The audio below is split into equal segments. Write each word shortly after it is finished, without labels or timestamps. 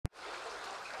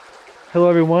Hello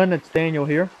everyone, it's Daniel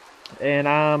here, and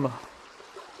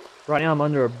right now I'm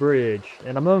under a bridge,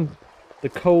 and I'm on the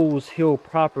Coles Hill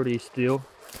property still,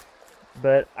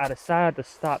 but I decided to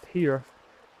stop here.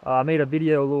 I made a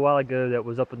video a little while ago that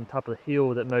was up on the top of the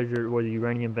hill that measured where the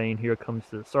uranium vein here comes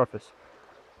to the surface.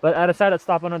 But I decided to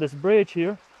stop under this bridge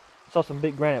here. Saw some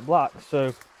big granite blocks,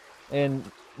 and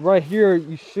right here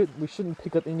we shouldn't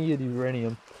pick up any of the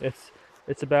uranium.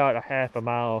 It's about a half a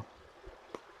mile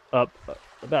up,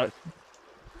 about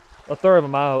a third of a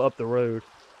mile up the road.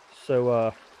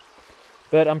 So,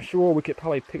 but I'm sure we could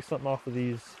probably pick something off of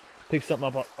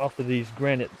these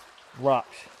granite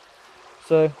rocks.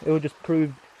 So it would just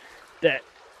prove that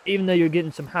even though you're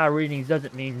getting some high readings,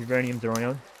 doesn't mean uranium's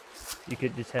around. You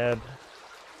could just have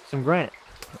some granite.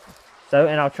 So,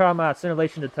 and I'll try my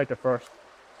scintillation detector first.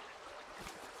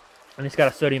 And it's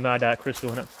got a sodium iodide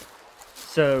crystal in it.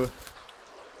 So,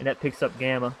 and that picks up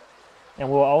gamma. And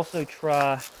we'll also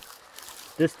try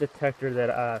this detector that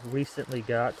I recently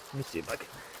got. Let me see if I can.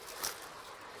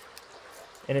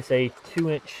 And it's a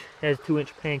 2-inch, has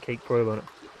 2-inch pancake probe on it.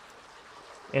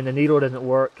 And the needle doesn't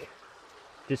work,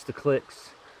 just the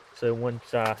clicks. So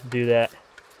once I do that,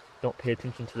 don't pay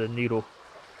attention to the needle.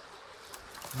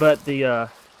 But the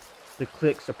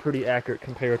clicks are pretty accurate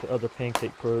compared to other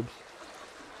pancake probes.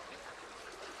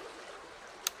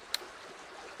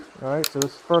 Alright, so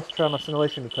let's first try my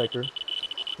scintillation detector.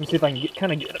 Let me see if I can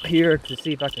kind of get up here to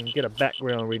see if I can get a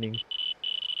background reading.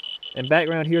 And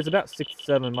background here is about 6 to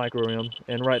 7 microrem,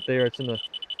 and right there it's in the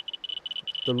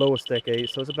lowest decade,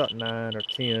 so it's about 9 or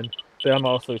 10. But I'm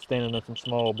also standing on some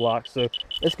small blocks, so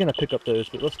it's going to pick up those.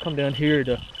 But let's come down here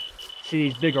to see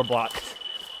these bigger blocks.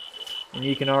 And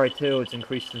you can already tell it's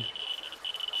increasing,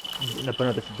 getting up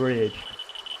under this bridge.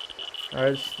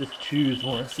 Alright, let's just choose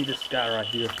one. See this guy right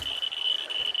here.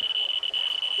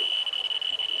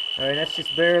 Alright, that's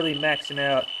just barely maxing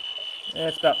out.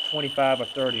 That's about 25 or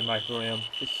 30 microrem.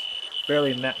 Just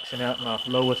barely maxing out my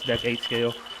lowest decade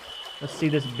scale. Let's see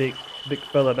this big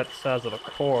fella about the size of a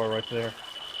car right there.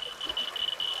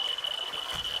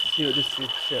 Let's see what this is.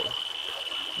 Shit.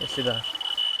 Let's see the.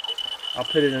 I'll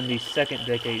put it in the second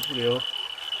decade scale.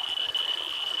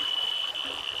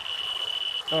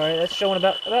 Alright, that's showing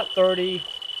about 30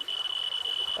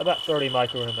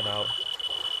 microrem an hour.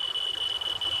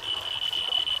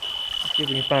 Let's see if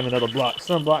we can find another block.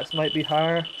 Some blocks might be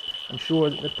higher. I'm sure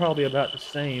they're probably about the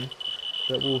same,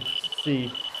 but we'll see.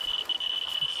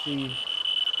 Let's see.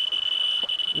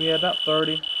 Yeah, about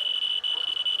 30.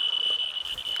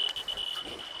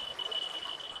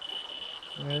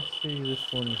 Let's see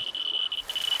this one.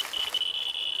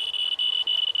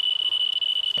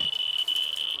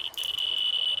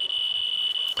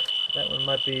 That one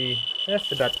might be,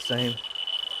 that's about the same.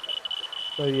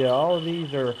 So yeah, all of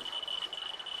these are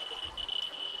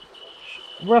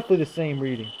roughly the same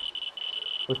reading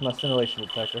with my scintillation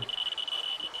detector.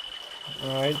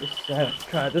 Alright, I haven't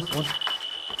tried this one.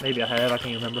 Maybe I have, I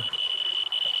can't remember.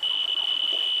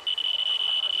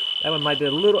 That one might be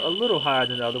a little higher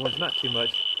than the other ones, not too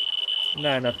much.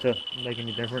 Not enough to make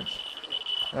any difference.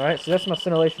 Alright, so that's my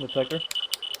scintillation detector.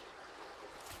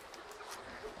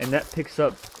 And that picks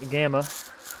up gamma.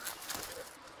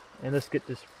 And let's get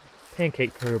this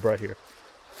pancake probe right here.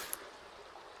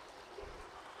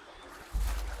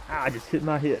 I just hit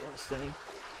my head on this thing.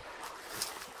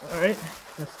 Alright,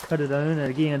 let's cut it on. And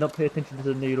again, don't pay attention to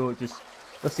the needle. Just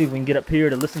let's see if we can get up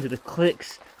here to listen to the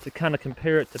clicks to kind of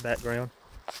compare it to background.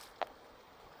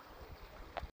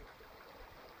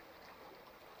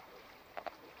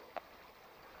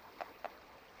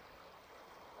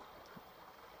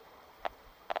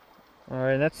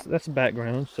 Alright, that's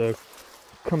background, so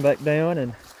come back down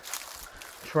and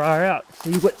try out,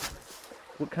 see what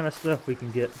kind of stuff we can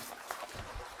get.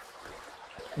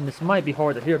 And this might be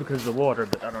hard to hear because of the water,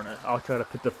 but I don't know. I'll try to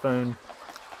put the phone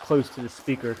close to the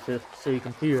speaker so you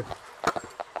can hear.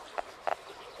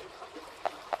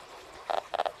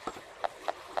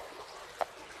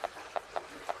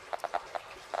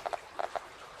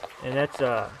 And that's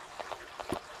you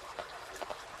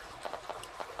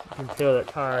can tell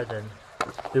that's higher than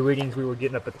the readings we were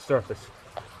getting up at the surface.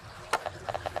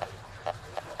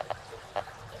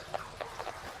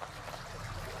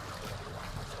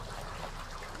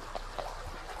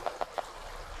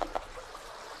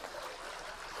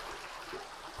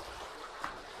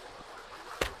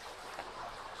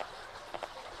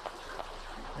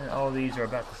 And all these are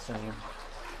about the same.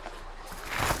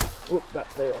 Oop,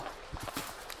 that fell.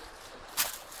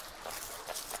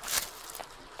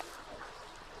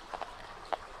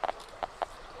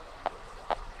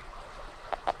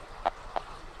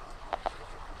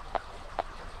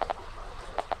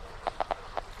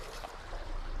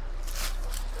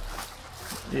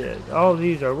 Yeah, all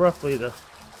these are roughly the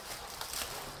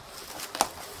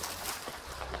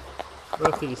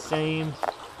same.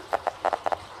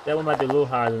 That one might be a little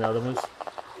higher than the other ones,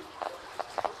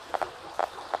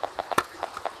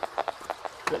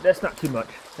 but that's not too much.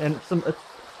 And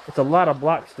it's a lot of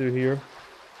blocks through here.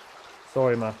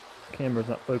 Sorry, my camera's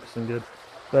not focusing good.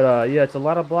 But yeah, it's a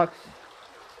lot of blocks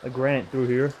of granite through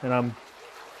here, and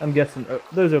I'm guessing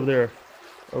those over there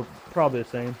are probably the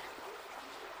same.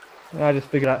 And I just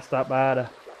figured I'd stop by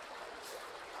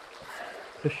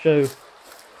to show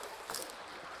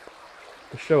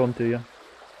them to you.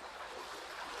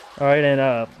 All right, and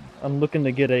I'm looking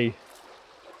to get a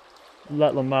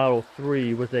Lutla Model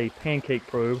 3 with a pancake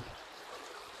probe.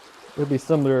 It'll be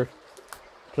similar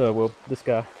to, well, this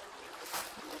guy,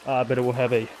 but it will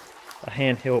have a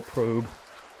handheld probe.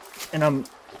 And I'm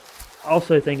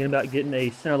also thinking about getting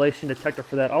a scintillation detector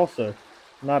for that also.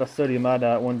 Not a sodium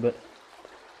iodide one, but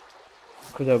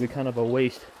because that would be kind of a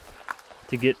waste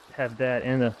to have that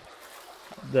and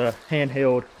the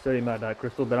handheld sodium iodide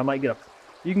crystal. But I might get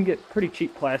you can get pretty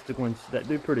cheap plastic ones that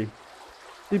do pretty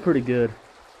good.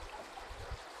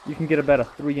 You can get about a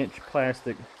 3-inch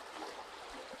plastic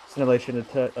scintillation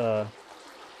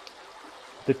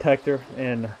detector,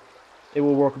 and it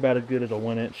will work about as good as a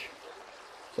 1-inch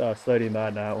sodium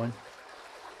iodide one.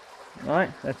 All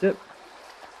right, that's it.